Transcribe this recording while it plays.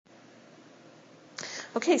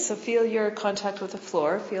Okay, so feel your contact with the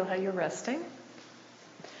floor. Feel how you're resting.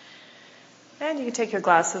 And you can take your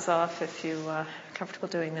glasses off if you're comfortable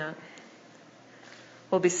doing that.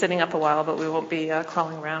 We'll be sitting up a while, but we won't be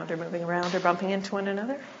crawling around or moving around or bumping into one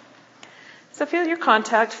another. So feel your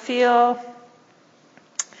contact. Feel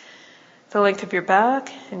the length of your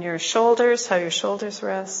back and your shoulders, how your shoulders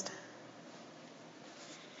rest.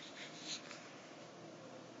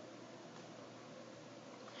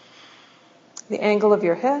 The angle of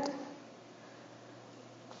your head.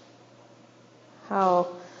 How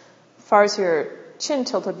far is your chin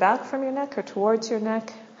tilted back from your neck or towards your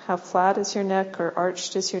neck? How flat is your neck or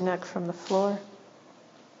arched is your neck from the floor?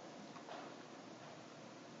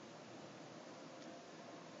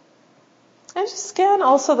 And just scan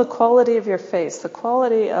also the quality of your face, the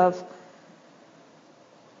quality of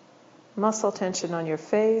muscle tension on your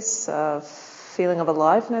face, of feeling of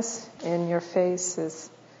aliveness in your face is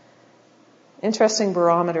interesting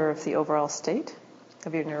barometer of the overall state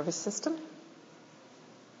of your nervous system.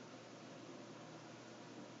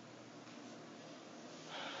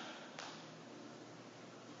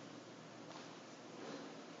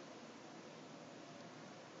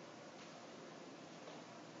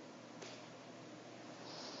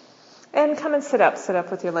 And come and sit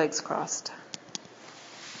up with your legs crossed.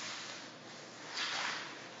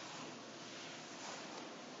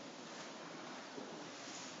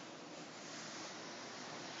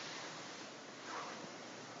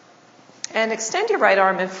 And extend your right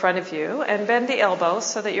arm in front of you and bend the elbow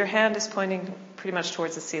so that your hand is pointing pretty much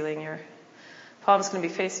towards the ceiling. Your palm's going to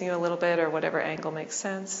be facing you a little bit or whatever angle makes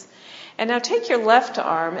sense. And now take your left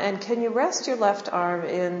arm and can you rest your left arm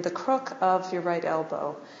in the crook of your right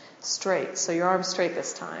elbow straight? So your arm's straight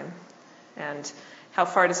this time. And how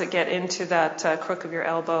far does it get into that crook of your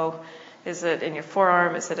elbow? Is it in your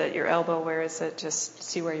forearm? Is it at your elbow? Where is it? Just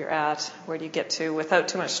see where you're at. Where do you get to without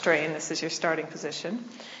too much strain? This is your starting position.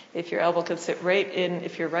 If your elbow can sit right in,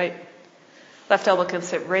 if your left elbow can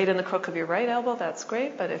sit right in the crook of your right elbow, that's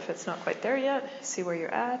great. But if it's not quite there yet, see where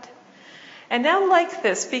you're at. And now like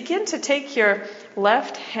this, begin to take your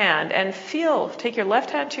left hand and take your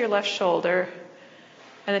left hand to your left shoulder,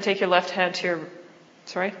 and then take your left hand to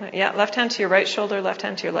left hand to your right shoulder, left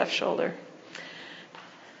hand to your left shoulder.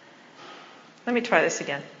 Let me try this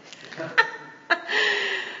again.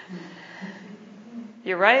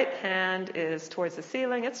 Your right hand is towards the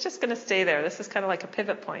ceiling. It's just going to stay there. This is kind of like a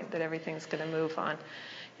pivot point that everything's going to move on.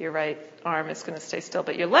 Your right arm is going to stay still.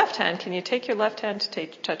 But your left hand, can you take your left hand to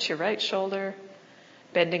touch your right shoulder,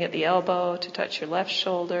 bending at the elbow to touch your left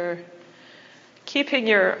shoulder, keeping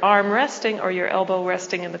your arm resting or your elbow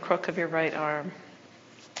resting in the crook of your right arm.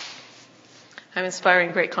 I'm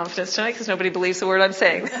inspiring great confidence tonight because nobody believes the word I'm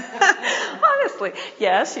saying. Honestly.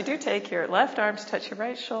 Yes, you do take your left arm to touch your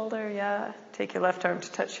right shoulder. Yeah. Take your left arm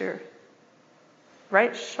to touch your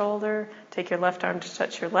right shoulder. Take your left arm to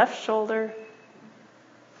touch your left shoulder.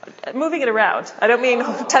 Moving it around. I don't mean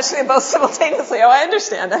touching them both simultaneously. Oh, I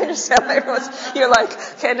understand. You're like,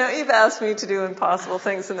 okay, I know you've asked me to do impossible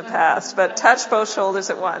things in the past, but touch both shoulders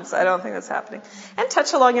at once. I don't think that's happening. And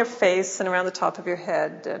touch along your face and around the top of your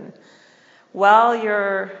head. And while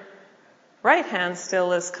your right hand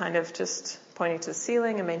still is kind of just pointing to the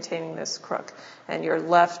ceiling and maintaining this crook, and your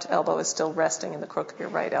left elbow is still resting in the crook of your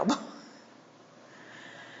right elbow.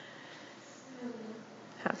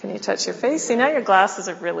 How can you touch your face? See, now your glasses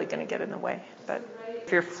are really going to get in the way. But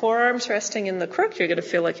if your forearm's resting in the crook, you're going to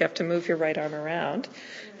feel like you have to move your right arm around.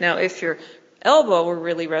 Now, if your elbow were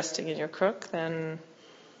really resting in your crook, then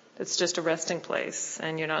it's just a resting place,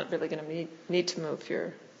 and you're not really going to need to move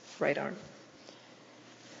your right arm.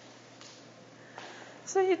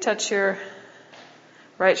 So you touch your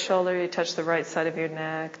right shoulder, you touch the right side of your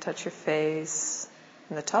neck, touch your face,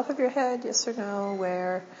 and the top of your head, yes or no,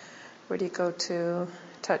 where do you go to?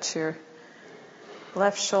 Touch your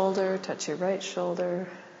left shoulder, touch your right shoulder.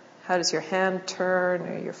 How does your hand turn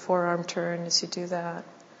or your forearm turn as you do that?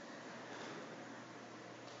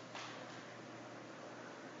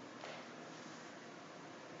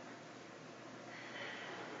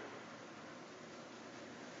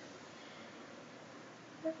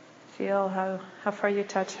 Feel how far you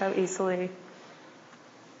touch, how easily.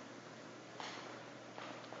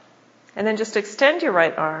 And then just extend your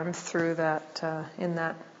right arm through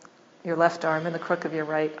your left arm in the crook of your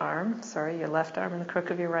right arm. Your left arm in the crook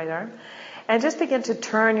of your right arm. And just begin to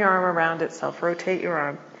turn your arm around itself. Rotate your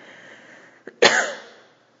arm.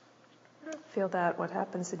 Feel that, what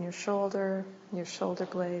happens in your shoulder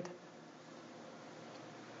blade.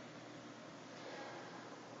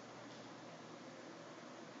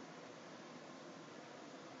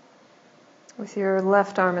 With your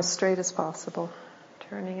left arm as straight as possible.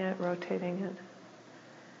 turning it, rotating it.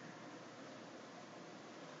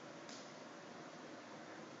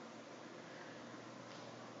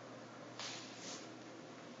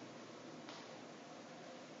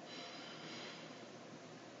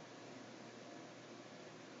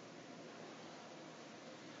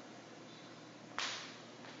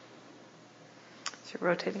 So you're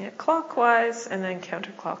rotating it clockwise and then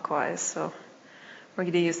counterclockwise. So we're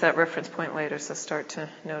going to use that reference point later, so start to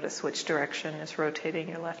notice which direction is rotating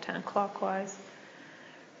your left hand clockwise,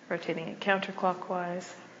 rotating it counterclockwise.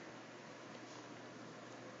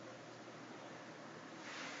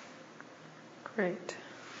 Great.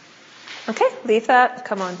 Okay, leave that,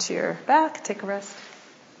 come onto your back, take a rest.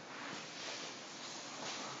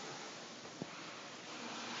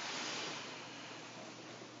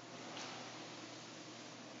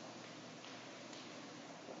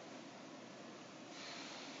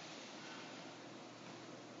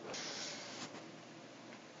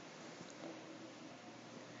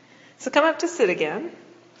 So come up to sit again.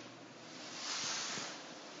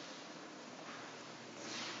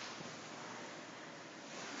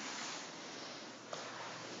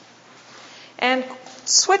 And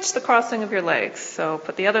switch the crossing of your legs. So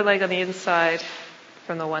put the other leg on the inside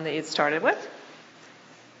from the one that you'd started with.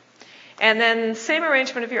 And then same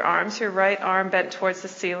arrangement of your arms, your right arm bent towards the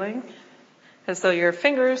ceiling, as though your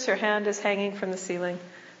fingers, your hand is hanging from the ceiling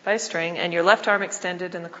by a string, and your left arm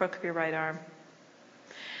extended in the crook of your right arm.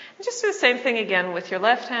 Just do the same thing again with your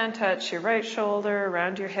left hand, touch your right shoulder,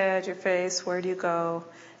 around your head, your face, where do you go?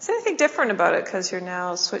 Is there anything different about it because you're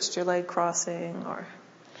now switched your leg crossing, or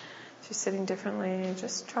if you're sitting differently,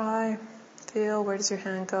 just try, feel, where does your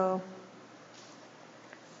hand go?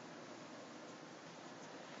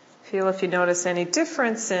 Feel if you notice any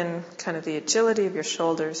difference in kind of the agility of your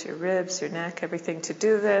shoulders, your ribs, your neck, everything to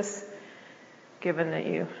do this, given that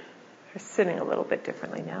you are sitting a little bit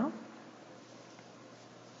differently now.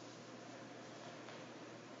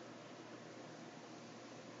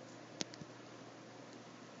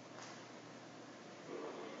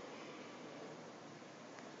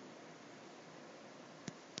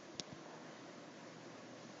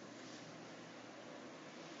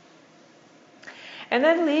 And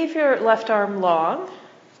then leave your left arm long.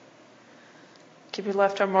 Keep your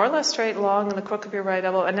left arm more or less straight, long in the crook of your right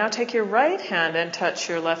elbow. And now take your right hand and touch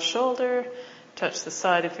your left shoulder, touch the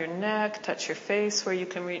side of your neck, touch your face where you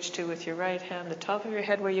can reach to with your right hand, the top of your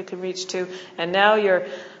head where you can reach to. And now your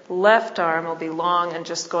left arm will be long and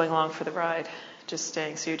just going along for the ride, just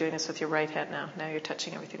staying. So you're doing this with your right hand now. Now you're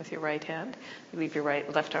touching everything with your right hand. You leave your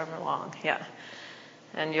left arm long. Yeah.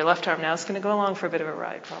 And your left arm now is going to go along for a bit of a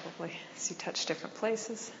ride, probably. So you touch different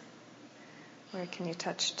places. Where can you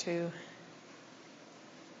touch to?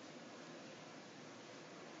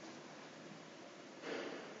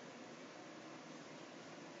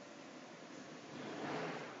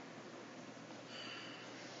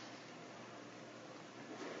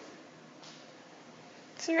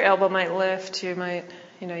 So your elbow might lift. You might,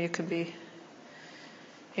 you could be.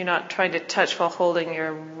 You're not trying to touch while holding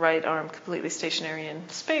your right arm completely stationary in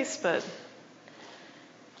space, but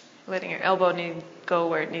letting your elbow go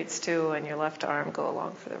where it needs to and your left arm go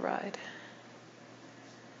along for the ride.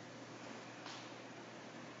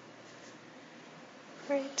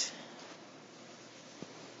 Great.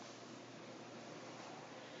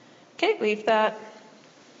 Okay, leave that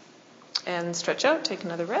and stretch out. Take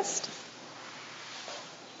another rest.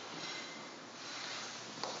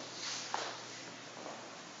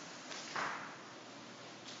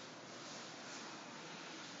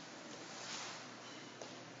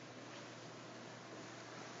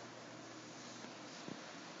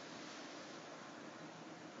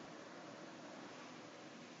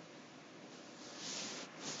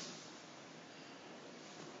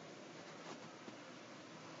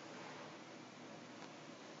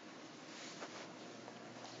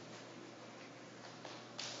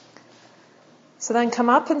 So then come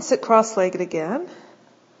up and sit cross-legged again.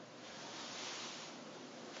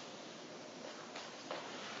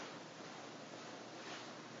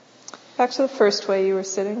 Back to the first way you were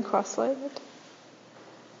sitting, cross-legged.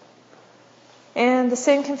 And the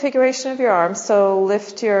same configuration of your arms. So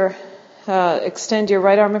extend your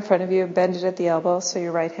right arm in front of you, bend it at the elbow so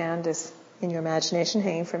your right hand is, in your imagination,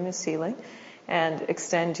 hanging from the ceiling. And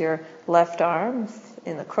extend your left arm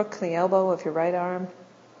in the crook, the elbow of your right arm.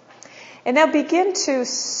 And now begin to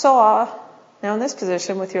saw, now in this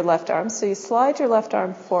position with your left arm. So you slide your left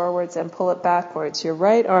arm forwards and pull it backwards. Your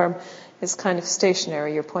right arm is kind of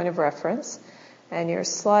stationary, your point of reference. And you're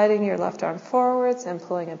sliding your left arm forwards and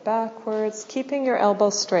pulling it backwards, keeping your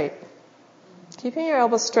elbow straight. Keeping your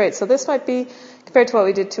elbows straight. So this might be, compared to what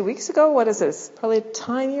we did 2 weeks ago, what is this? Probably a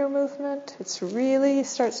tinier movement. It's really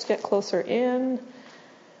starts to get closer in.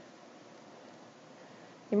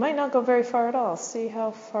 You might not go very far at all. See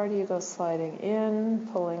how far do you go sliding in,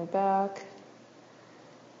 pulling back,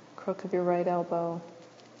 crook of your right elbow.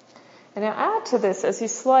 And now add to this, as you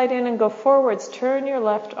slide in and go forwards, turn your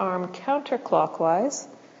left arm counterclockwise.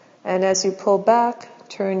 And as you pull back,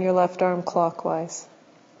 turn your left arm clockwise.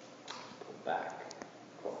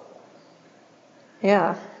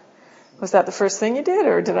 Yeah. Was that the first thing you did,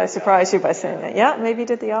 or did I surprise you by saying that? Yeah, maybe you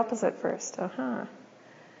did the opposite first. So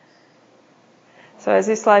as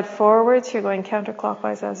you slide forwards, you're going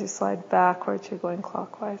counterclockwise. As you slide backwards, you're going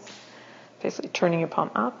clockwise. Basically turning your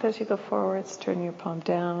palm up as you go forwards, turning your palm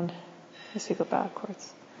down as you go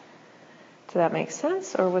backwards. Does that make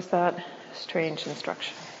sense, or was that strange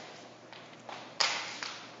instruction?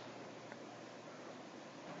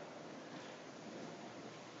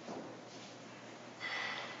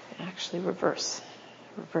 Actually reverse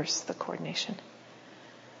the coordination.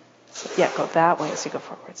 So, yeah, go that way as you go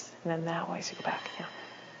forwards, and then that way as you go back. Yeah.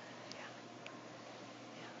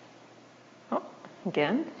 Oh,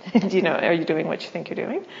 again, are you doing what you think you're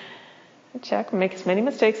doing? Check. Make as many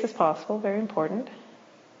mistakes as possible. Very important.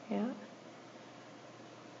 Yeah.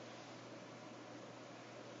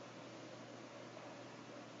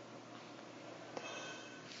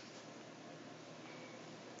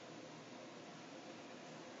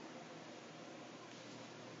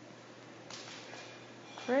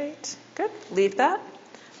 Great. Good. Leave that.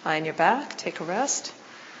 Lie on your back. Take a rest.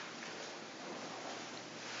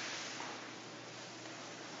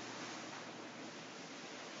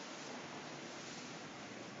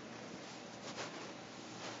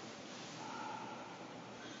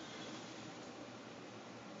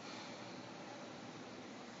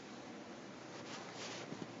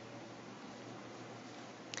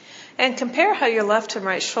 And compare how your left and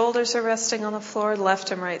right shoulders are resting on the floor,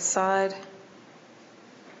 left and right side.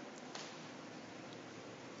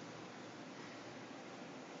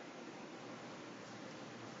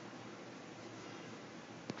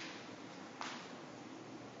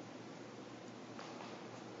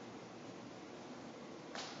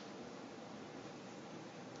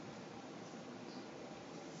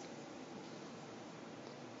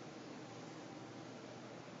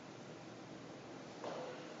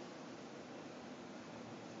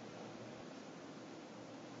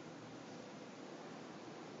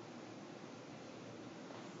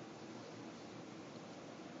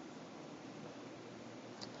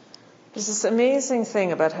 There's this amazing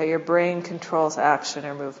thing about how your brain controls action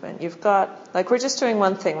or movement. You've got, we're just doing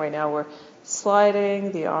one thing right now. We're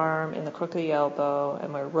sliding the arm in the crook of the elbow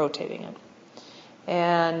and we're rotating it.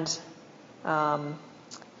 And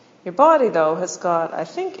your body, though, has got, I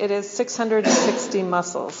think it is 660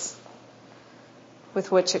 muscles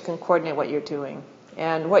with which it can coordinate what you're doing.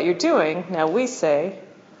 And what you're doing, now we say,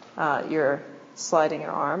 you're sliding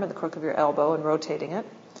your arm in the crook of your elbow and rotating it.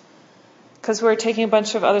 Because we're taking a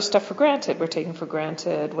bunch of other stuff for granted. We're taking for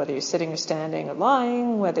granted whether you're sitting or standing or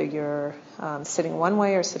lying, whether you're sitting one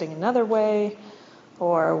way or sitting another way,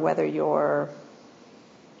 or whether you're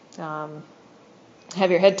have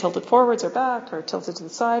your head tilted forwards or back or tilted to the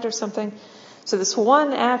side or something. So this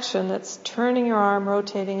one action that's turning your arm,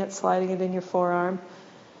 rotating it, sliding it in your forearm,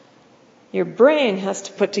 your brain has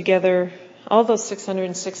to put together all those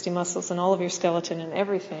 660 muscles and all of your skeleton and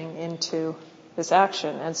everything into this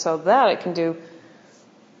action. And so that it can do,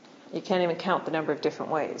 you can't even count the number of different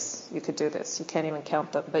ways you could do this. You can't even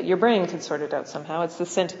count them. But your brain can sort it out somehow. It's the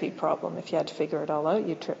centipede problem. If you had to figure it all out,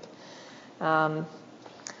 you'd trip.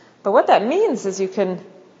 But what that means is you can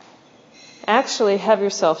actually have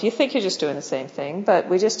yourself, you think you're just doing the same thing, but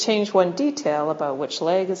we just change one detail about which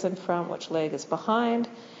leg is in front, which leg is behind.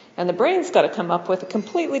 And the brain's got to come up with a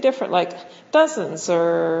completely different, dozens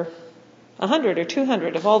or 100 or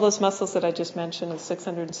 200 of all those muscles that I just mentioned, and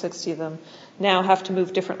 660 of them now have to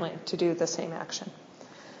move differently to do the same action.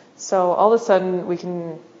 So all of a sudden we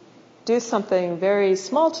can do something very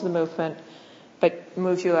small to the movement, but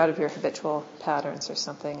move you out of your habitual patterns or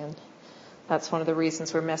something. And that's one of the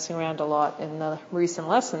reasons we're messing around a lot in the recent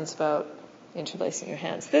lessons about interlacing your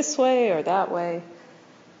hands this way or that way,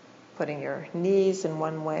 putting your knees in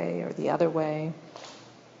one way or the other way.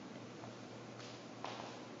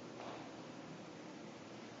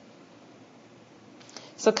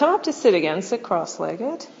 So come up to sit again, sit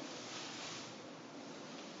cross-legged.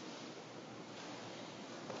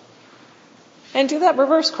 And do that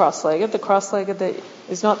reverse cross-legged, the cross-legged that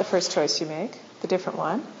is not the first choice you make, the different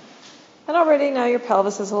one. And already now your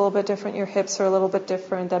pelvis is a little bit different, your hips are a little bit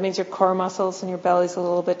different. That means your core muscles and your belly's a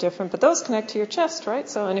little bit different, but those connect to your chest, right?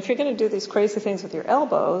 So, and if you're going to do these crazy things with your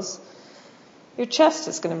elbows, your chest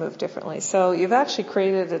is going to move differently. So you've actually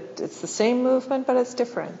created it's the same movement, but it's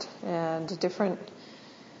different, and different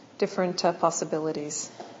possibilities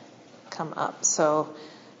come up. So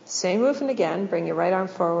same movement again. Bring your right arm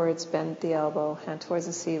forwards, bend the elbow, hand towards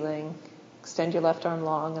the ceiling. Extend your left arm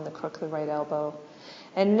long and the crook of the right elbow.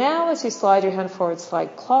 And now as you slide your hand forward,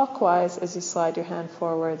 slide clockwise as you slide your hand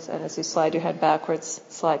forwards, and as you slide your head backwards,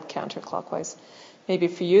 slide counterclockwise. Maybe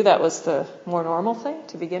for you that was the more normal thing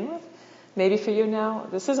to begin with. Maybe for you now,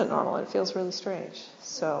 this isn't normal and it feels really strange.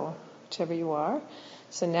 So, whichever you are.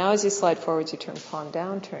 So now as you slide forwards, you turn palm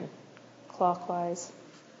down, turn clockwise.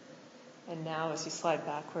 And now as you slide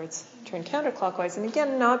backwards, turn counterclockwise. And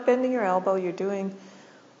again, not bending your elbow, you're doing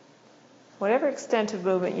whatever extent of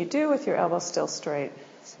movement you do with your elbow still straight.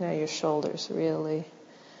 So now your shoulders really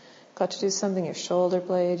got to do something, your shoulder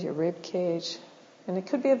blade, your rib cage. And it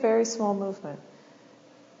could be a very small movement.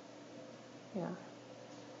 Yeah.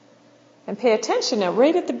 And pay attention now,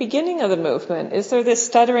 right at the beginning of the movement. Is there this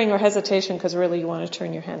stuttering or hesitation because really you want to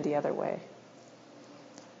turn your hand the other way?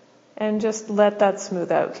 And just let that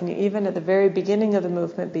smooth out. Can you even at the very beginning of the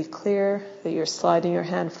movement be clear that you're sliding your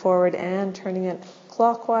hand forward and turning it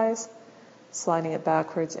clockwise, sliding it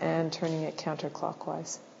backwards and turning it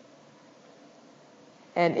counterclockwise?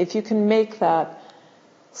 And if you can make that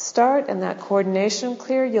start and that coordination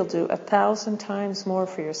clear, you'll do 1,000 times more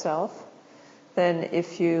for yourself than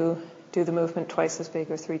if you do the movement twice as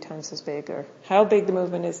big or 3 times as big, or how big the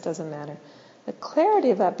movement is doesn't matter. The clarity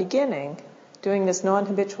of that beginning, doing this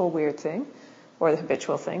non-habitual weird thing, or the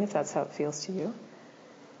habitual thing, if that's how it feels to you,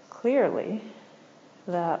 clearly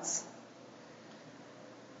that's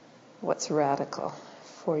what's radical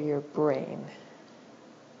for your brain.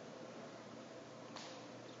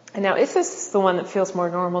 And now if this is the one that feels more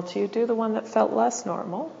normal to you, do the one that felt less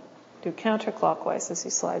normal. Do counterclockwise as you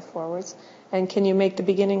slide forwards. And can you make the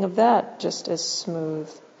beginning of that just as smooth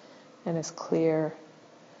and as clear?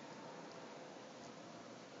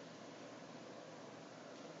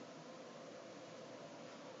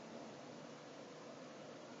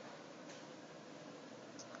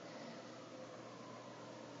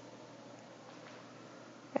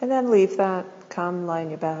 And then leave that. Come, lie on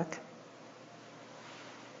your back.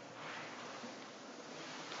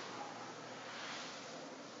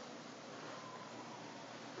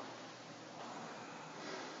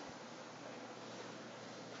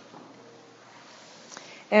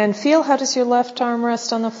 And feel, how does your left arm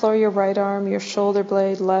rest on the floor, your right arm, your shoulder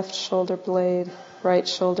blade, left shoulder blade, right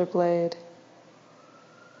shoulder blade.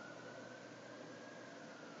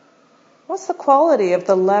 What's the quality of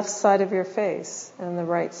the left side of your face and the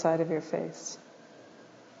right side of your face?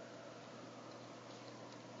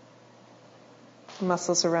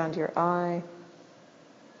 Muscles around your eye.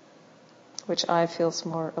 Which eye feels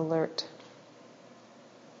more alert?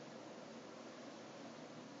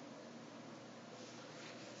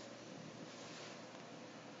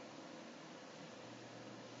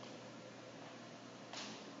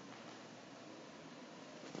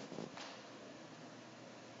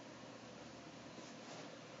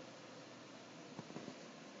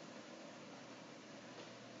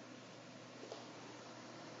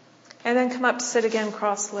 And then come up to sit again,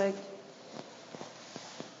 cross-legged.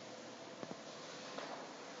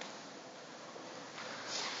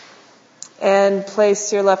 And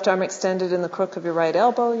place your left arm extended in the crook of your right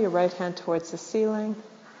elbow, your right hand towards the ceiling.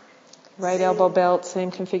 Right elbow belt,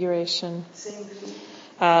 same configuration. Same feet.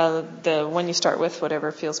 The one you start with,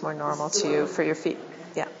 whatever feels more normal to you for your feet.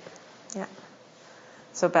 Yeah. Yeah.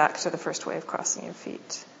 So back to the first way of crossing your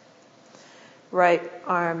feet. Right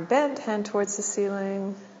arm bent, hand towards the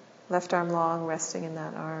ceiling. Left arm long, resting in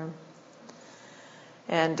that arm.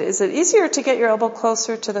 And is it easier to get your elbow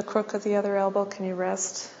closer to the crook of the other elbow? Can you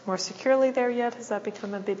rest more securely there yet? Has that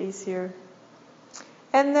become a bit easier?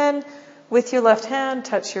 And then with your left hand,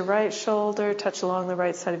 touch your right shoulder, touch along the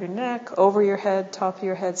right side of your neck, over your head, top of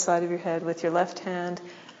your head, side of your head with your left hand,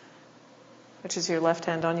 which is your left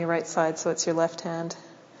hand on your right side, so it's your left hand.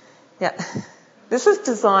 Yeah. This is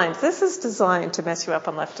designed to mess you up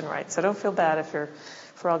on left and right, so don't feel bad if we're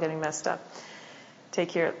all getting messed up.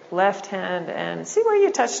 Take your left hand and see where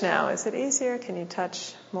you touch now. Is it easier? Can you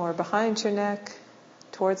touch more behind your neck,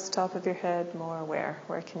 towards the top of your head, more where?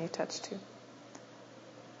 Where can you touch to?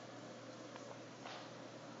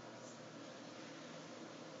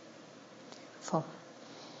 Full.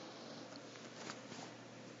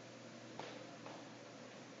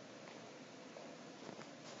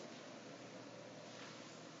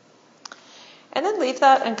 And then leave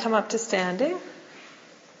that and come up to standing.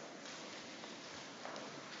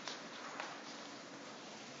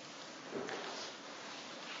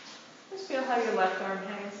 Just feel how your left arm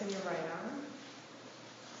hangs in your right arm.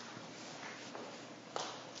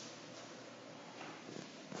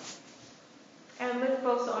 And lift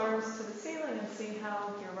both arms to the ceiling and see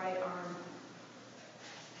how your right arm,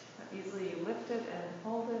 how easily you lift it and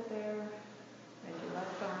hold it there, and your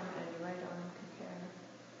left arm and your right arm compare.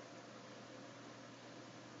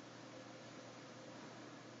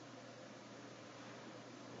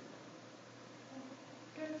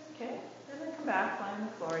 Good, okay. And then come back, lie on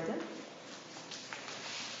the floor again.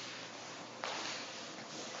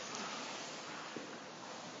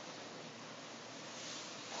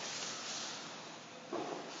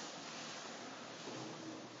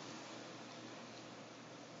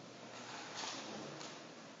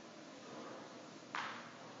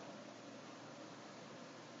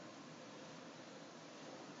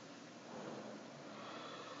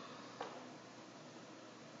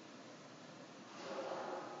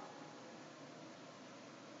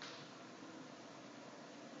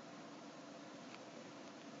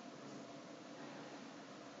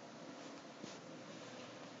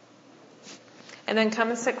 And then come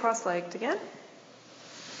and sit cross-legged again.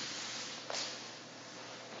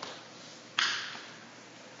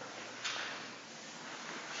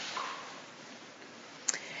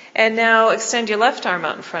 And now extend your left arm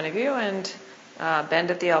out in front of you and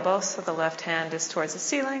bend at the elbow so the left hand is towards the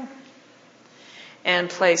ceiling. And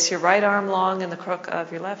place your right arm long in the crook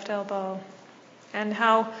of your left elbow. And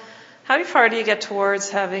how far do you get towards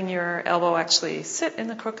having your elbow actually sit in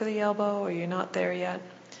the crook of the elbow, or you're not there yet?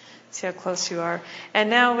 See how close you are. And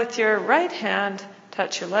now with your right hand,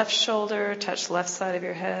 touch your left shoulder, touch the left side of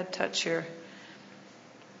your head, touch your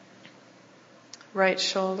right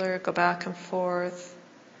shoulder, go back and forth.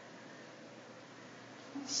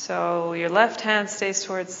 So your left hand stays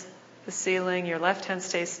towards the ceiling, your left hand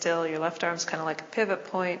stays still, your left arm's kind of like a pivot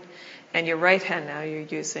point, and your right hand now you're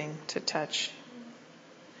using to touch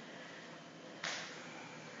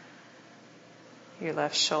your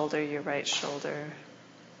left shoulder, your right shoulder.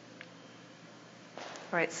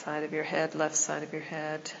 Right side of your head, left side of your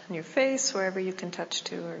head, and your face, wherever you can touch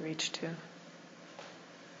to or reach to.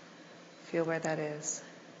 Feel where that is.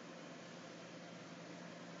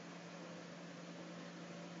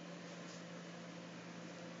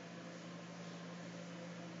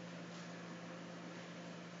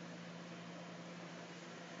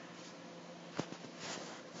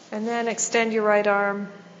 And then extend your right arm,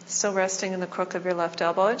 still resting in the crook of your left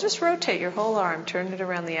elbow, and just rotate your whole arm. Turn it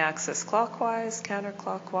around the axis, clockwise,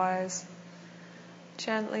 counterclockwise,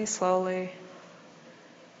 gently, slowly.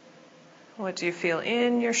 What do you feel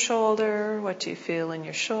in your shoulder? What do you feel in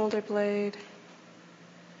your shoulder blade?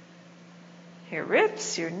 Your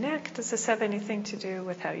ribs, your neck. Does this have anything to do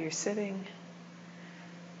with how you're sitting?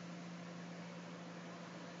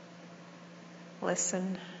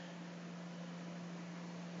 Listen.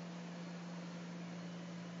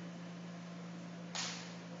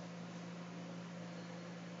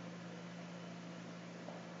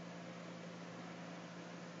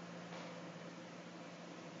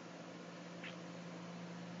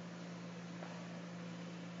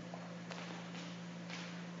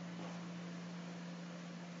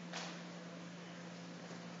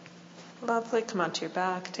 Lovely. Come onto your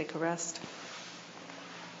back. Take a rest.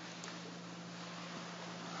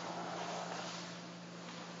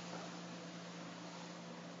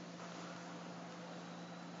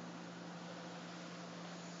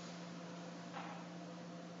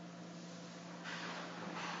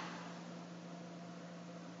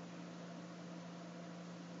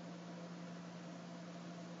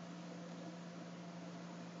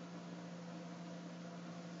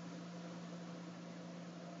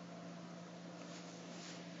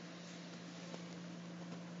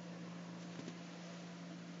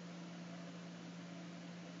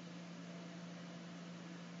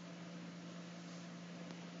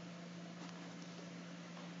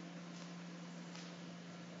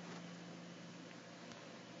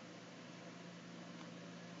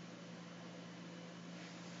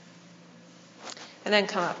 And then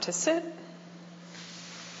come up to sit.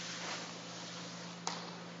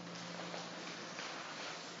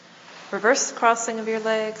 Reverse the crossing of your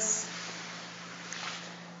legs.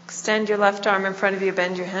 Extend your left arm in front of you,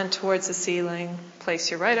 bend your hand towards the ceiling.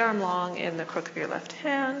 Place your right arm long in the crook of your left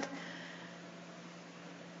hand.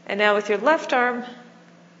 And now with your left arm,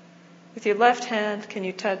 with your left hand, can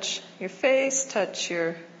you touch your face, touch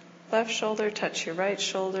your left shoulder, touch your right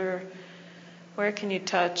shoulder? Where can you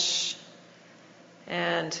touch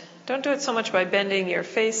And don't do it so much by bending your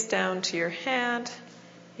face down to your hand.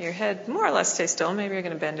 Your head more or less stays still. Maybe you're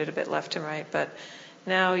going to bend it a bit left and right, but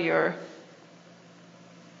now your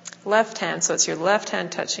left hand, so it's your left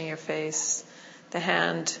hand touching your face, the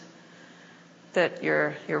hand that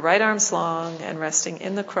your right arm's long and resting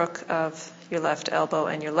in the crook of your left elbow,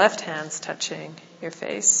 and your left hand's touching your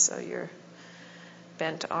face, so your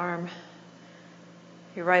bent arm.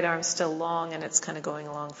 Your right arm's still long and it's kind of going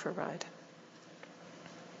along for a ride.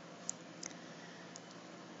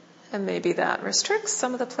 And maybe that restricts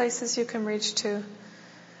some of the places you can reach to.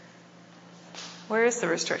 Where is the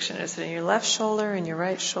restriction? Is it in your left shoulder, in your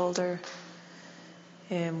right shoulder?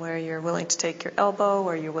 In where you're willing to take your elbow,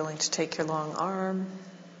 where you're willing to take your long arm?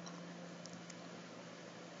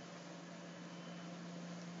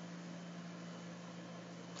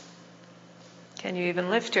 Can you even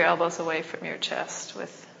lift your elbows away from your chest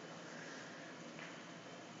with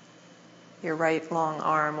your right long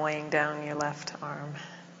arm weighing down your left arm?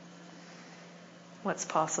 What's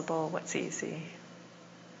possible? What's easy?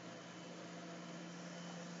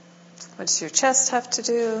 What does your chest have to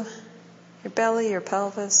do? Your belly, your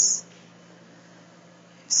pelvis,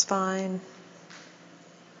 your spine.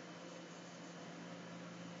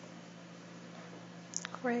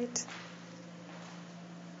 Great.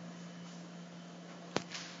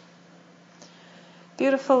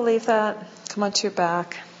 Beautiful. Leave that. Come onto your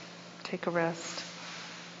back. Take a rest.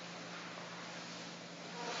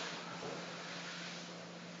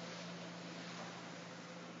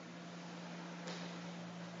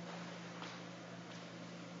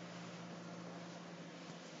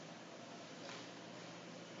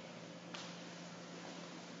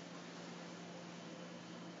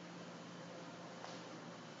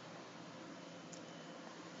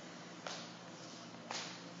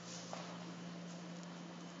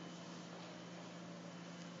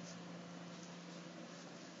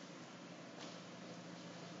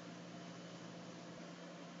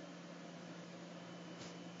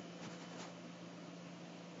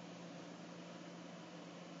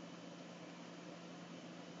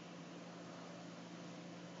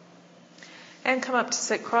 And come up to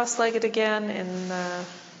sit cross-legged again in the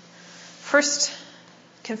first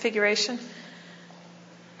configuration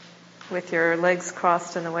with your legs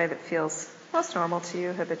crossed in the way that feels most normal to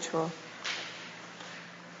you, habitual.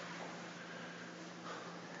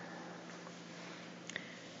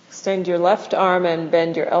 Extend your left arm and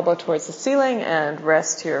bend your elbow towards the ceiling and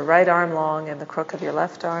rest your right arm long in the crook of your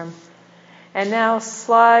left arm. And now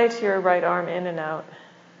slide your right arm in and out.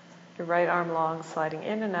 Your right arm long, sliding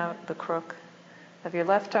in and out the crook of your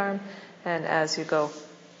left arm. And as you go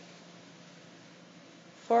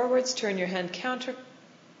forwards, turn your hand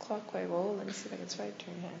counterclockwise. Whoa, let me see if I can right.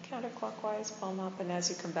 Turn your hand counterclockwise, palm up, and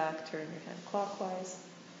as you come back, turn your hand clockwise.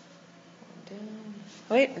 Down.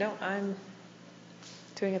 Wait, no, I'm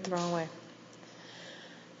doing it the wrong way.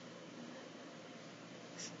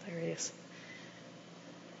 It's hilarious.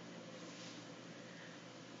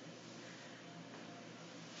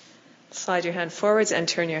 Slide your hand forwards and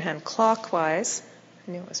turn your hand clockwise.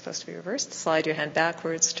 I knew it was supposed to be reversed. Slide your hand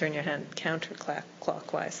backwards, turn your hand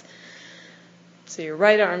counterclockwise. So your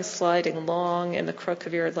right arm sliding long in the crook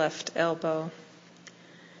of your left elbow.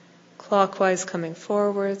 Clockwise coming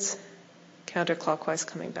forwards, counterclockwise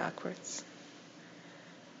coming backwards.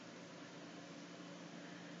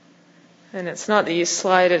 And it's not that you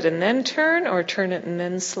slide it and then turn, or turn it and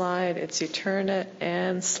then slide. It's you turn it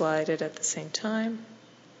and slide it at the same time.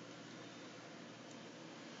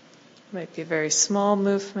 Might be a very small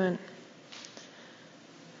movement.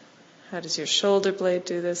 How does your shoulder blade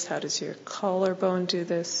do this? How does your collarbone do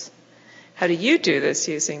this? How do you do this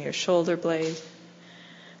using your shoulder blade,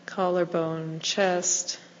 collarbone,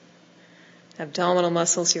 chest, abdominal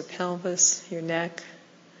muscles, your pelvis, your neck,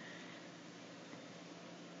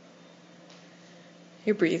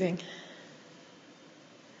 your breathing?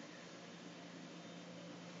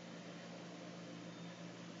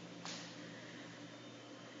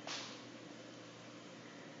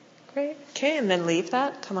 Great. Okay, and then leave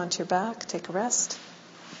that. Come onto your back. Take a rest.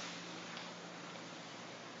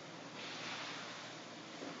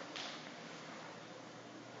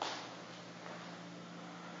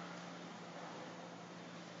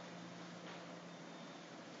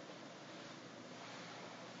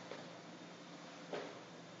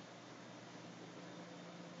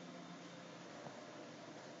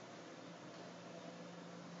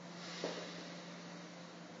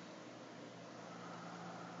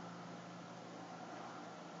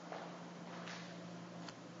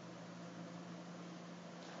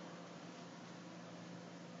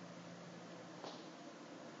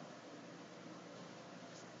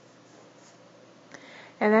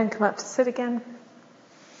 And then come up to sit again.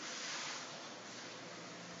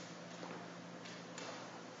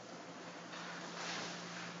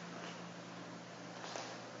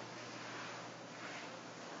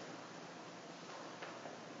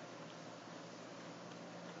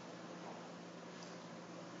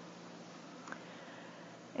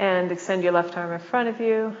 And extend your left arm in front of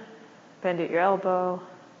you. Bend at your elbow.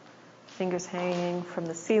 Fingers hanging from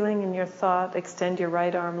the ceiling in your thought. Extend your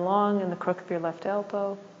right arm long in the crook of your left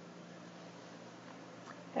elbow.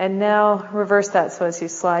 And now reverse that. So as you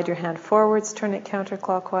slide your hand forwards, turn it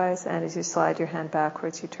counterclockwise. And as you slide your hand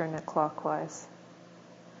backwards, you turn it clockwise.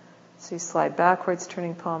 So you slide backwards,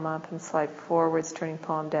 turning palm up, and slide forwards, turning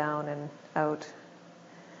palm down and out.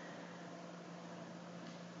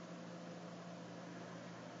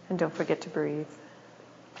 And don't forget to breathe.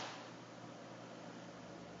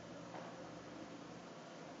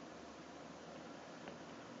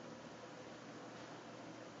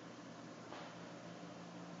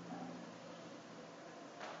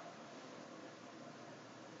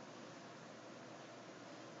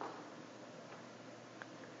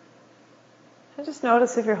 And just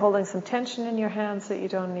notice if you're holding some tension in your hands that you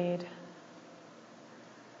don't need.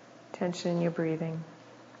 Tension in your breathing.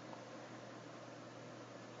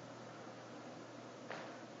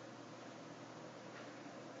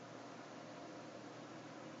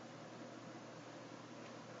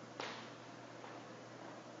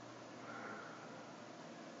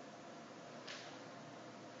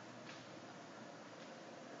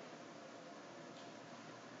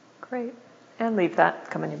 Great. And leave that.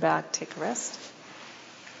 Come on your back. Take a rest.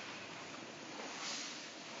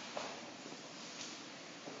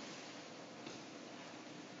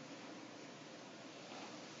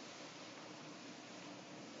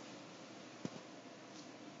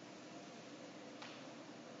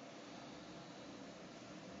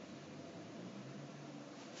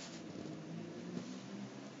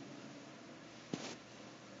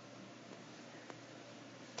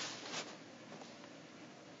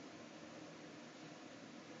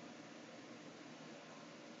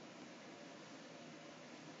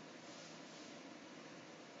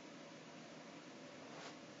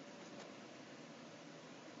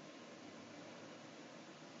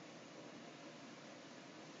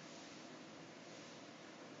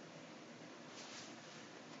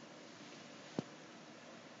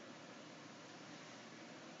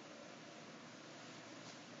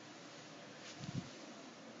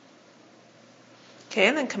 Okay,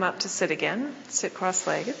 and then come up to sit again. Sit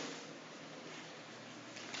cross-legged.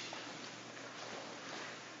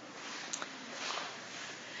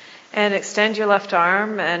 And extend your left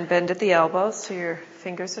arm and bend at the elbow so your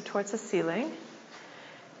fingers are towards the ceiling.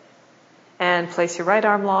 And place your right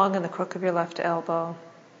arm long in the crook of your left elbow.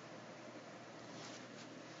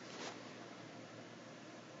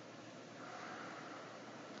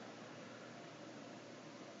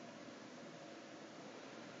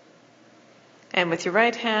 And with your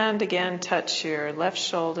right hand, again, touch your left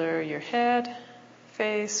shoulder, your head,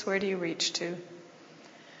 face. Where do you reach to?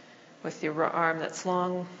 With your arm that's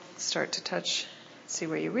long, start to touch. See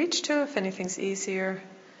where you reach to, if anything's easier.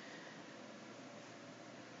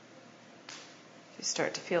 You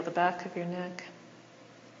start to feel the back of your neck.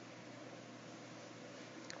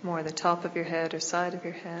 More the top of your head or side of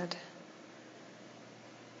your head.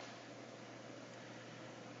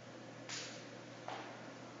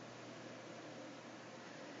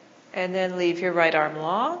 And then leave your right arm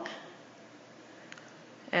long.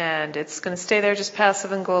 And it's going to stay there just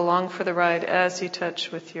passive and go along for the ride as you touch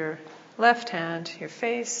with your left hand, your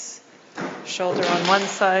face, shoulder on one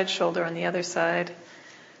side, shoulder on the other side.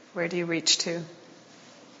 Where do you reach to?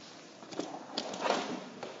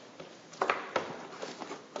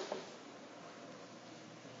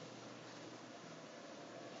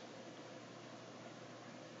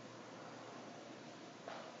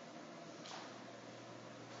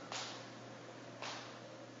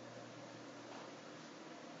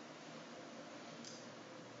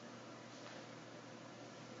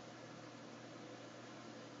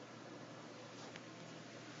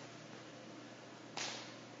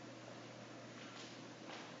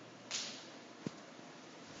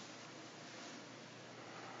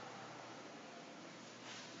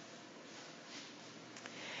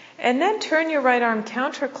 And then turn your right arm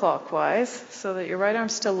counterclockwise so that your right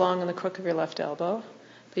arm's still long in the crook of your left elbow.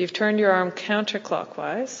 But you've turned your arm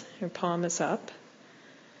counterclockwise. Your palm is up.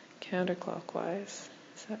 Counterclockwise.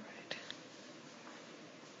 Is that right?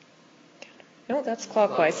 No, that's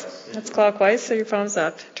clockwise. That's clockwise, so your palm's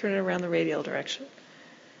up. Turn it around the radial direction.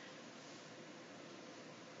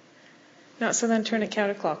 No, so then turn it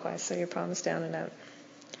counterclockwise so your palm is down and out.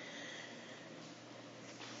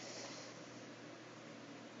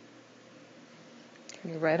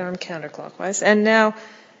 Turn your right arm counterclockwise. And now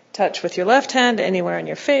touch with your left hand anywhere on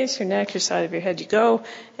your face, your neck, your side of your head you go.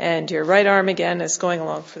 And your right arm again is going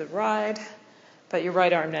along for the ride. But your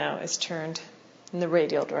right arm now is turned in the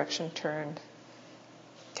radial direction, turned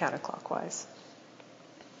counterclockwise.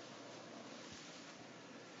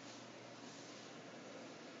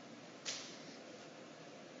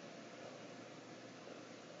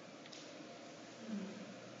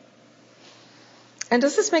 And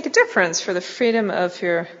does this make a difference for the freedom of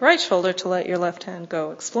your right shoulder to let your left hand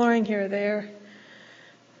go exploring here or there?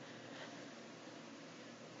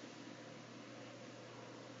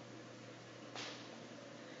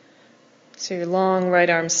 So your long right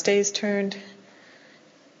arm stays turned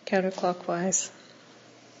counterclockwise.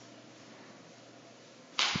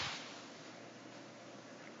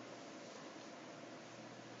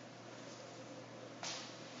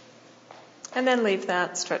 And then leave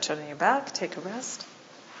that, stretch out on your back, take a rest.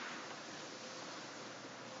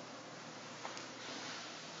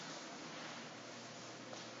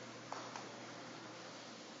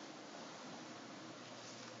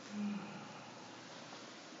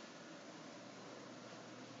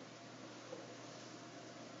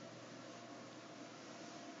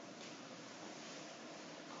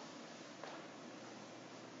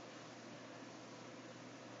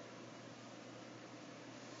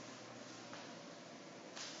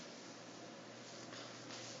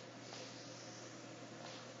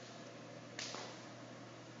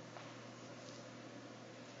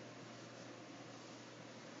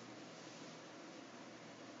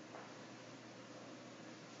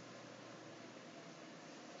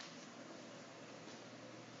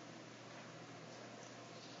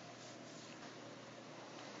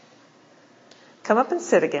 Come up and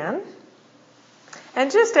sit again.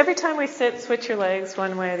 And just every time we sit, switch your legs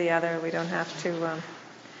one way or the other. We don't have to,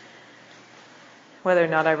 whether or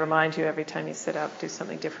not I remind you every time you sit up, do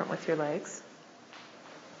something different with your legs.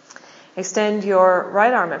 Extend your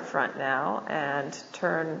right arm in front now and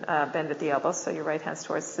bend at the elbow so your right hand's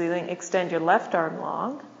towards the ceiling. Extend your left arm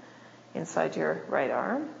long inside your right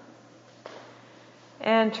arm.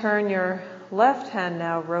 And turn your left hand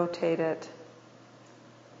now, rotate it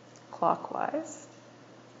clockwise.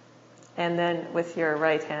 And then with your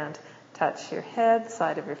right hand, touch your head,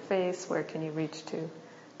 side of your face. Where can you reach to?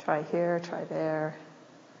 Try here, try there.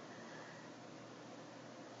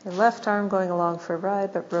 Your left arm going along for a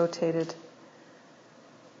ride, but rotated.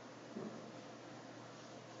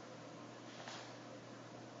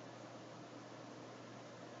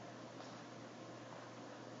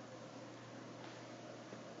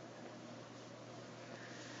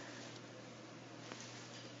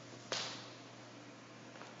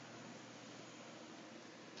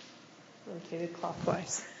 Rotated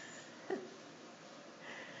clockwise.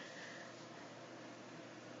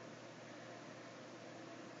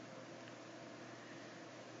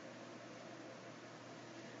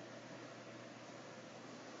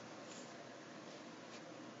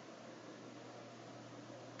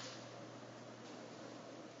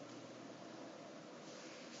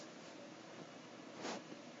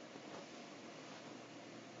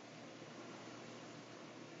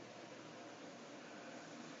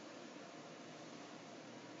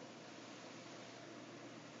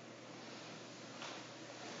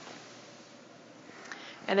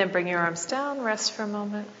 And then bring your arms down, rest for a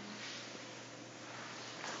moment.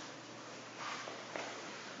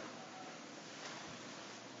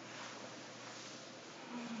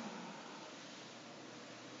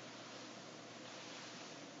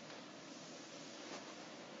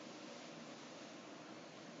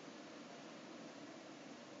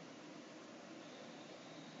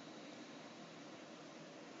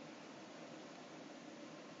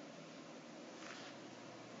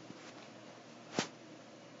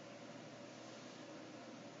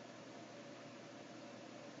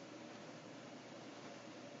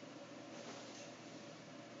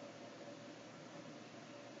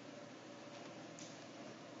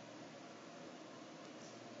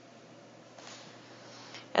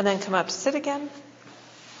 And then come up to sit again.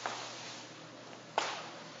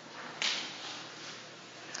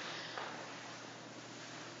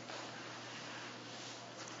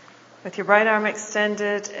 With your right arm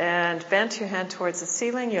extended and bent your hand towards the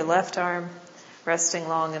ceiling, your left arm resting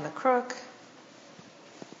long in the crook.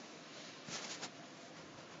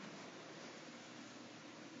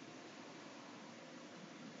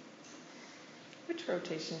 Which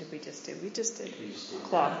rotation did we just do? We just did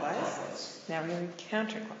clockwise. Now we're going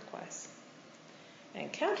counterclockwise.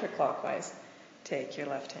 And counterclockwise, take your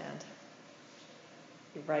left hand,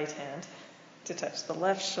 your right hand, to touch the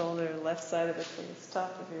left shoulder, left side of the face,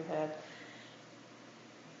 top of your head.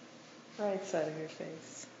 right side of your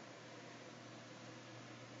face.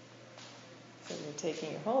 So you're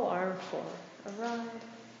taking your whole arm for a ride,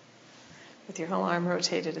 with your whole arm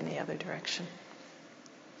rotated in the other direction.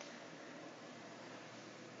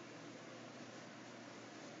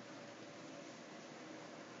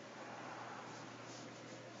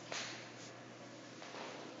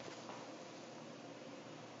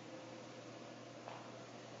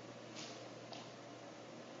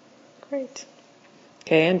 Great.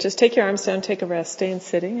 Okay, and just take your arms down, take a rest, stay in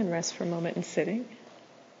sitting and rest for a moment in sitting.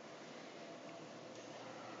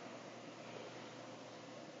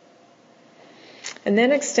 And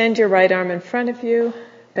then extend your right arm in front of you,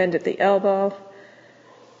 bend at the elbow,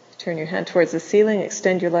 turn your hand towards the ceiling,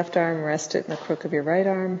 extend your left arm, rest it in the crook of your right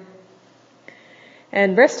arm.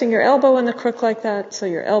 And resting your elbow in the crook like that, so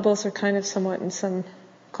your elbows are kind of somewhat in some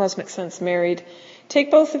cosmic sense married. Take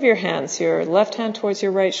both of your hands, your left hand towards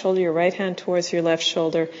your right shoulder, your right hand towards your left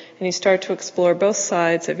shoulder, and you start to explore both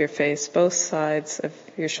sides of your face, both sides of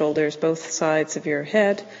your shoulders, both sides of your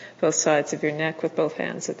head, both sides of your neck with both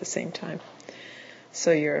hands at the same time.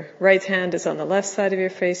 So your right hand is on the left side of your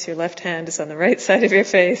face, your left hand is on the right side of your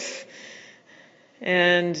face.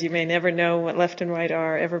 And you may never know what left and right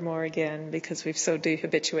are evermore again because we've so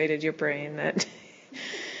dehabituated your brain that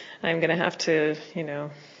I'm going to have to,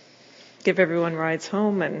 give everyone rides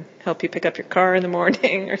home and help you pick up your car in the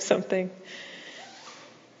morning or something.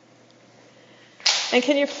 And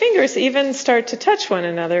can your fingers even start to touch one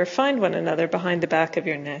another, find one another behind the back of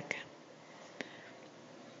your neck?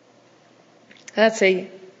 That's a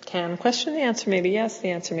can question. The answer may be yes,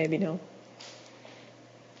 the answer may be no.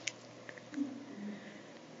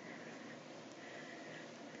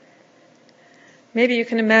 Maybe you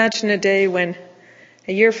can imagine a day when,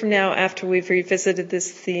 a year from now, after we've revisited this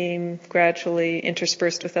theme, gradually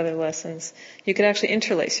interspersed with other lessons, you could actually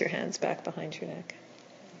interlace your hands back behind your neck.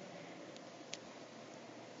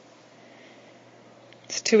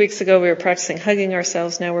 So 2 weeks ago we were practicing hugging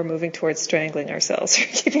ourselves, now we're moving towards strangling ourselves, or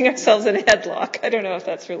keeping ourselves in a headlock. I don't know if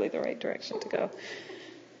that's really the right direction to go.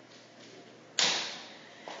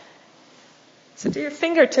 So do your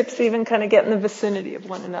fingertips even kind of get in the vicinity of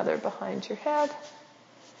one another behind your head?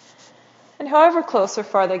 And however close or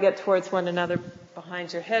far they get towards one another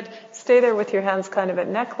behind your head, stay there with your hands kind of at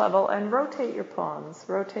neck level and rotate your palms.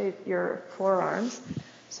 Rotate your forearms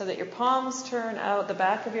so that your palms turn out, the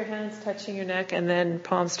back of your hands touching your neck, and then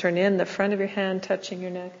palms turn in, the front of your hand touching your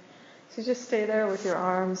neck. So just stay there with your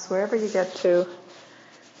arms wherever you get to.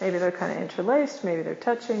 Maybe they're kind of interlaced, maybe they're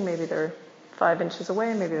touching, maybe they're 5 inches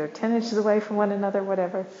away, maybe they're 10 inches away from one another,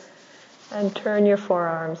 whatever. And turn your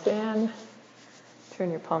forearms in.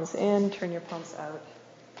 Turn your palms in, turn your palms out.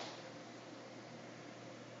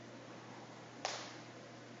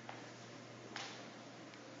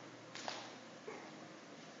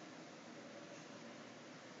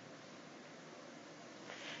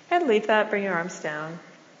 And leave that, bring your arms down.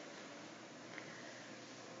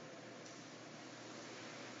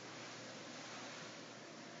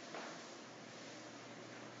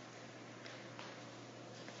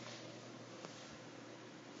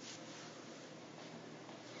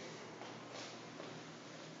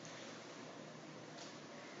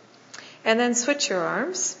 And then switch your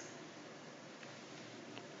arms.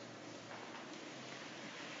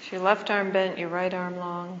 If your left arm bent, your right arm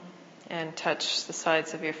long, and touch the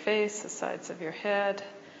sides of your face, the sides of your head,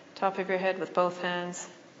 top of your head with both hands.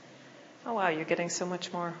 Oh wow, you're getting so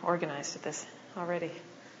much more organized at this already.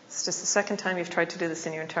 It's just the second time you've tried to do this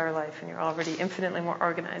in your entire life, and you're already infinitely more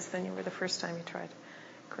organized than you were the first time you tried.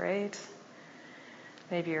 Great.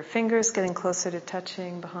 Maybe your fingers getting closer to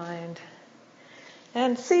touching behind.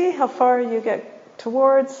 And see how far you get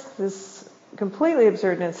towards this completely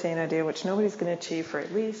absurd and insane idea, which nobody's going to achieve for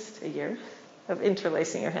at least a year, of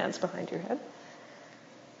interlacing your hands behind your head.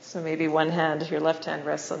 So maybe one hand, your left hand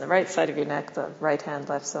rests on the right side of your neck, the right hand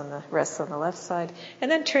rests on the left side. And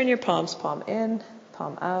then turn your palms, palm in,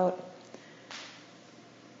 palm out.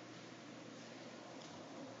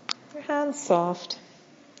 Your hands soft.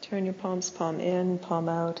 Turn your palms, palm in, palm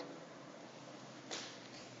out.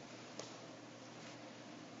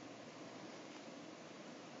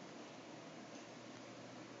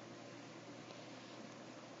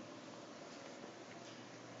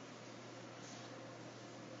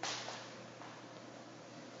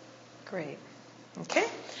 Great. Okay.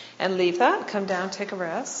 And leave that. Come down, take a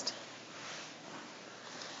rest.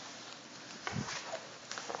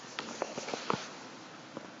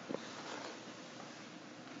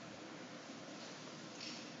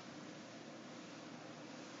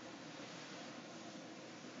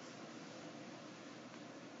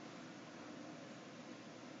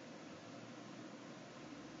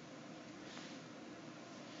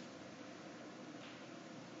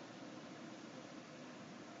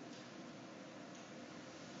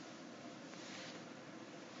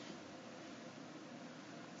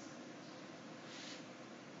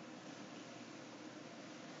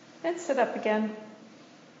 And sit up again.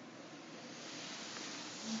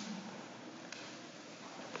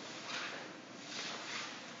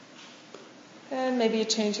 And maybe you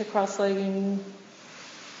change your cross-legging.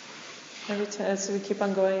 As we keep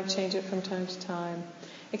on going, change it from time to time.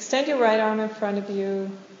 Extend your right arm in front of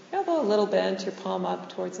you. Elbow a little bent, your palm up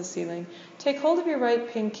towards the ceiling. Take hold of your right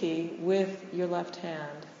pinky with your left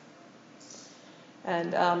hand.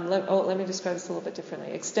 And let me describe this a little bit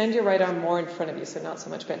differently. Extend your right arm more in front of you, so not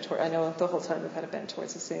so much bent toward. I know the whole time we've had it bent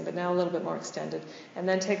towards the ceiling, but now a little bit more extended. And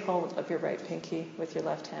then take hold of your right pinky with your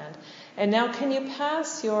left hand. And now, can you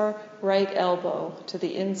pass your right elbow to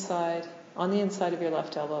the inside, on the inside of your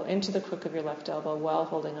left elbow, into the crook of your left elbow, while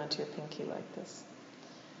holding onto your pinky like this?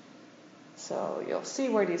 So you'll see,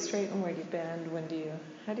 where do you straighten, where do you bend,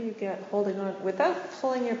 how do you get holding on without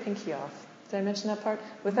pulling your pinky off? Did I mention that part?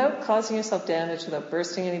 Without causing yourself damage, without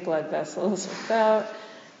bursting any blood vessels, can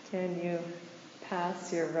you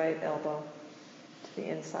pass your right elbow to the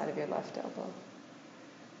inside of your left elbow?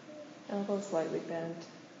 Elbow slightly bent.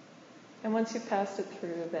 And once you've passed it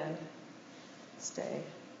through, then stay.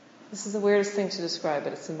 This is the weirdest thing to describe,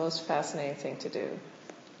 but it's the most fascinating thing to do.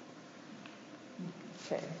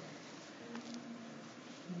 Okay.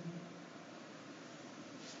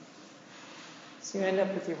 So you end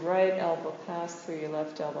up with your right elbow passed through your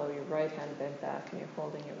left elbow, your right hand bent back, and you're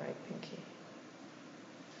holding your right pinky.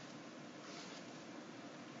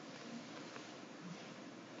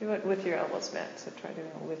 Do it with your elbows bent, so try doing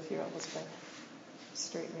it with your elbows bent.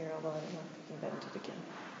 Straighten your elbow, and you can bend it again.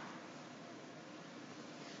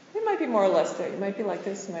 You might be more or less there. You might be like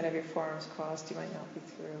this, you might have your forearms crossed, you might not be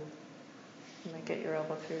through. You might get your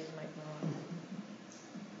elbow through, you might not.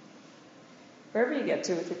 Wherever you get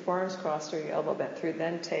to with your forearms crossed or your elbow bent through,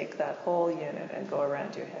 then take that whole unit and go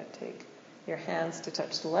around your head. Take your hands to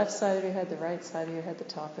touch the left side of your head, the right side of your head, the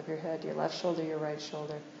top of your head, your left shoulder, your right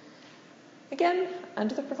shoulder. Again,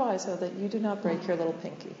 under the proviso that you do not break your little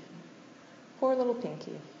pinky. Poor little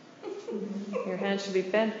pinky. Your hand should be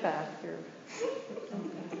bent back. You're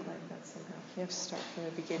bent back like that somehow. You have to start from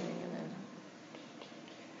the beginning and then...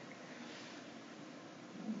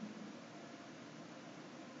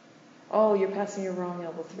 Oh, you're passing your wrong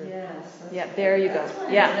elbow through. Yes. Yeah, there you go.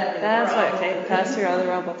 Yeah, that's right. Okay, pass your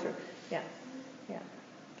other elbow through. Yeah. Okay.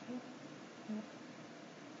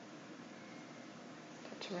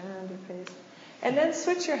 Touch around your face. And then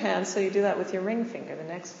switch your hands, so you do that with your ring finger, the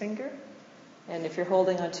next finger. And if you're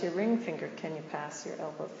holding onto your ring finger, can you pass your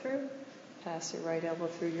elbow through? Pass your right elbow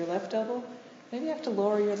through your left elbow. Maybe you have to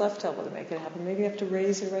lower your left elbow to make it happen. Maybe you have to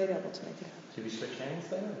raise your right elbow to make it happen. Do we switch hands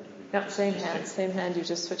then? No, same hand. Same hand. You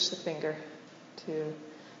just switch the finger to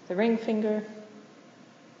the ring finger.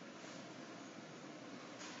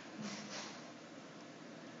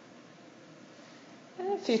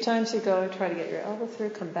 And a few times you go, try to get your elbow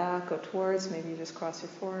through, come back, go towards. Maybe you just cross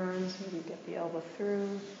your forearms. Maybe you get the elbow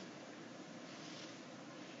through.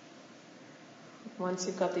 Once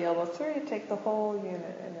you've got the elbow through, you take the whole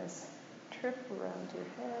unit in this trip around your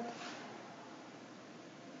head.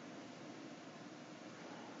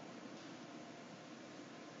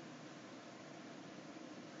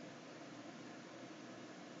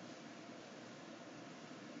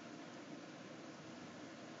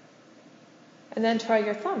 And then try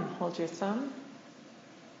your thumb. Hold your thumb.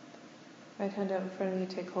 Right hand out in front of you,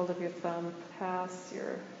 take hold of your thumb, pass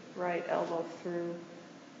your right elbow through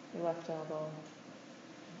your left elbow.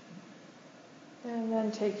 And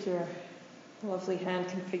then take your lovely hand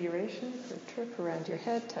configuration for a trip around your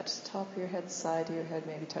head. Touch the top of your head, side of your head,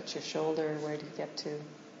 maybe touch your shoulder. Where do you get to?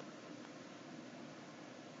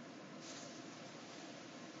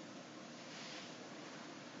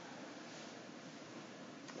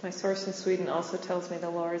 My source in Sweden also tells me the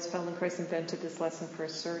Lord's Feldenkrais invented this lesson for a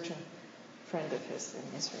surgeon friend of his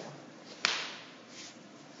in Israel.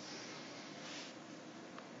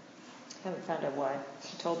 I haven't found out why.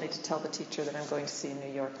 She told me to tell the teacher that I'm going to see in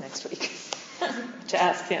New York next week. To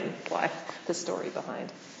ask him why, the story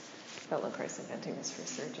behind Feldenkrais inventing this for a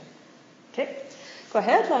surgeon. Okay, go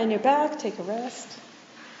ahead, lie on your back, take a rest.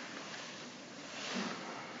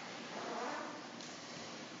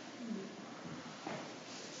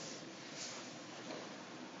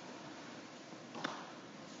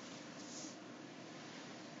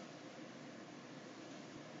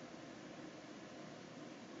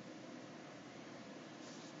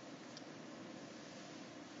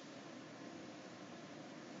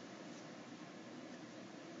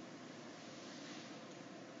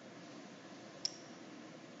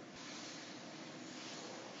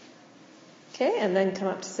 Okay, and then come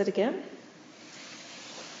up to sit again.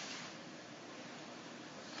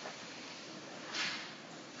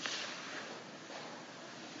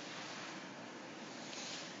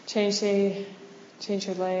 Change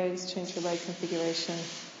your legs, change your leg configuration.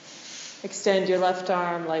 Extend your left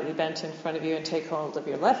arm lightly bent in front of you and take hold of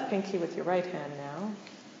your left pinky with your right hand now.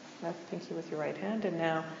 Left pinky with your right hand. And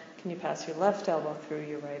now, can you pass your left elbow through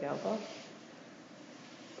your right elbow?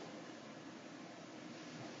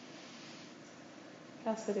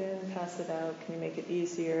 Pass it in, pass it out. Can you make it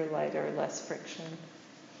easier, lighter, less friction?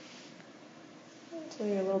 Until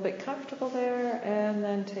you're a little bit comfortable there, and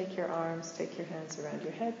then take your arms, take your hands around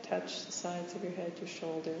your head, touch the sides of your head, your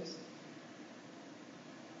shoulders.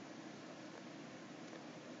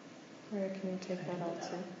 Where can you take that all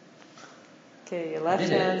to? Okay, your left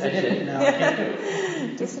hand. I did it. Now I can't do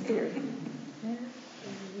it. Disappeared. There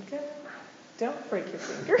you go. Don't break your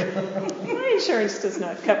finger. My insurance does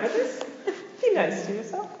not cover this. Be nice to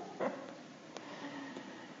yourself.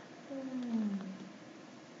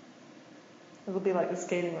 It'll be like the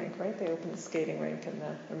skating rink, right? They opened the skating rink and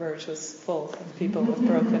the emerge was full of people with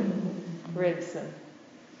broken ribs, and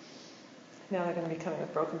now they're going to be coming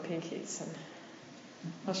with broken pinkies. And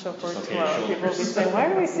I'll show up work tomorrow. People will be saying,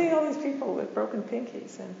 "Why are we seeing all these people with broken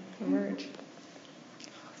pinkies and emerge?"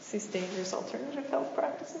 It's these dangerous alternative health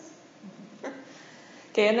practices.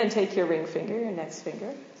 Okay, and then take your ring finger, your next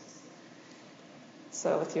finger.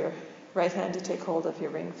 So with your right hand, you take hold of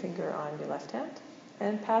your ring finger on your left hand.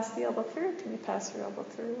 And pass the elbow through. Can you pass your elbow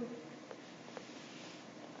through?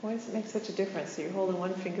 Why does it make such a difference? So you're holding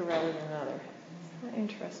one finger rather than another. Isn't that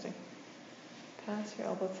interesting? Pass your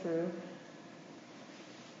elbow through.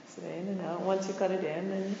 Pass it in and out. Once you've got it in,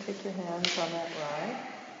 then you take your hands on that ride.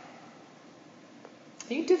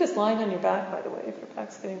 You can do this lying on your back, by the way, if your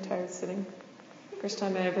back's getting tired sitting. First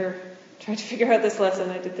time I ever tried to figure out this lesson,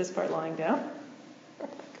 I did this part lying down.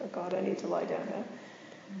 Oh God, I need to lie down now.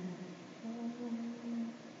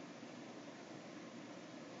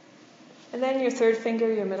 And then your third finger,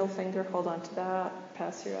 your middle finger, hold on to that.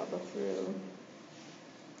 Pass your elbow through.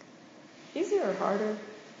 Easier or harder?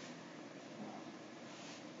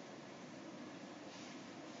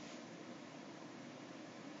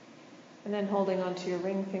 And then holding on to your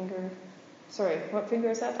ring finger. Sorry, what finger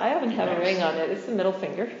is that? I haven't had a ring on it. It's the middle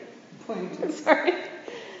finger. Point. Sorry.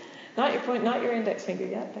 Not your point, not your index finger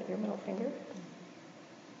yet, but your middle finger.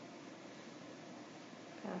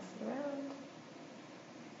 Pass it around.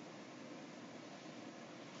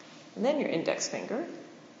 And then your index finger.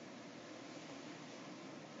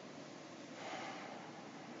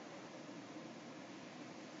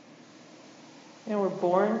 You know, we're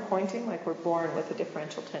born pointing, like we're born with a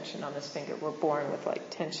differential tension on this finger. We're born with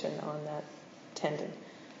like tension on that tendon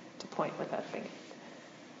to point with that finger.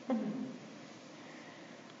 And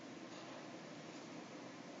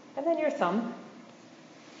then your thumb.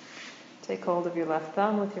 Take hold of your left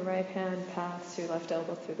thumb with your right hand, pass your left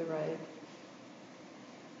elbow through the right.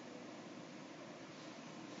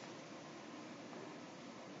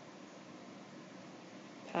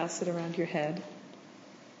 Pass it around your head.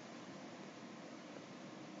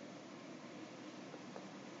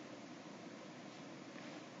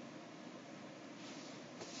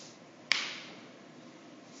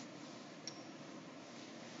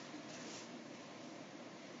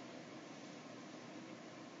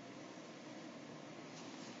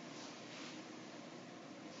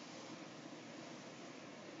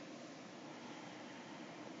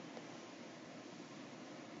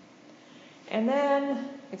 And then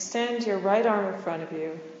extend your right arm in front of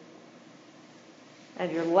you.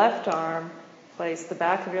 And your left arm, place the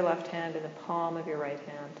back of your left hand in the palm of your right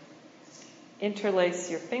hand.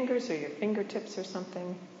 Interlace your fingers or your fingertips or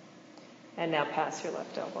something. And now pass your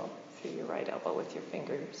left elbow through your right elbow with your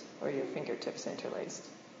fingers or your fingertips interlaced.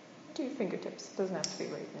 Do your fingertips. It doesn't have to be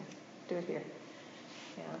right there. Do it here.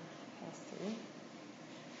 Yeah, pass through.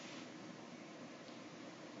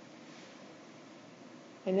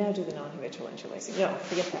 And now do the non-habitual interlacing. No,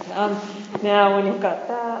 forget that. Now when you've got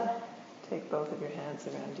that, take both of your hands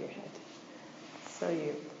around your head. So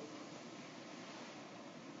you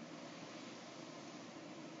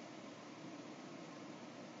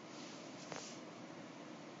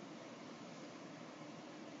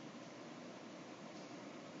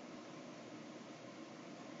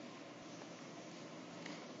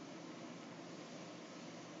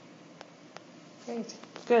great.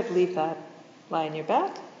 Good. Leave that. Lie on your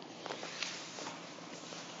back.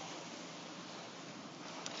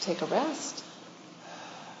 Take a rest.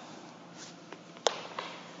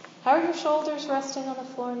 How are your shoulders resting on the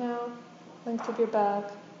floor now? Length of your back.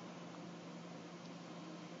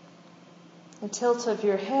 The tilt of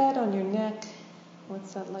your head on your neck.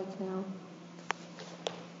 What's that like now?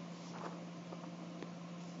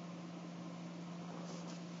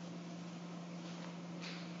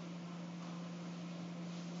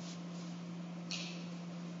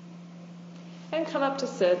 Then come up to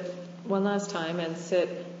sit one last time and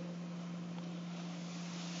sit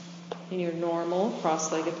in your normal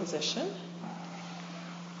cross-legged position.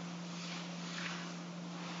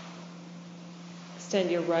 Extend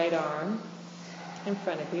your right arm in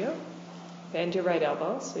front of you. Bend your right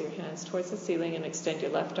elbow, so your hands towards the ceiling, and extend your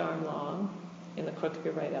left arm long in the crook of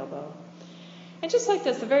your right elbow. And just like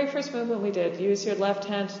this, the very first movement we did, use your left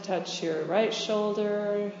hand to touch your right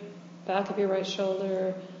shoulder, back of your right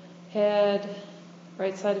shoulder, head,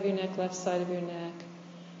 right side of your neck, left side of your neck.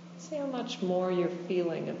 See how much more you're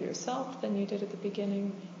feeling of yourself than you did at the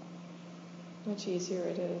beginning. Much easier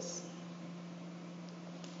it is.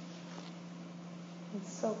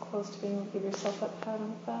 It's so close to being able to give yourself that pat on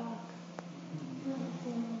the back.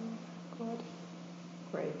 Good.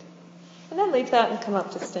 Great. And then leave that and come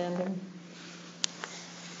up to standing.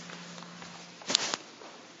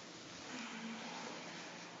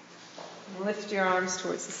 Lift your arms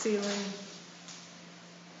towards the ceiling.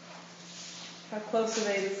 How close are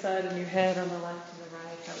they to the side of your head on the left and the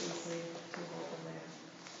right? How easily do you hold them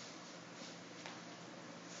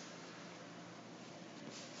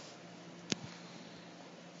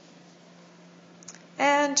there?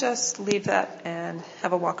 And just leave that and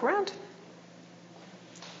have a walk around.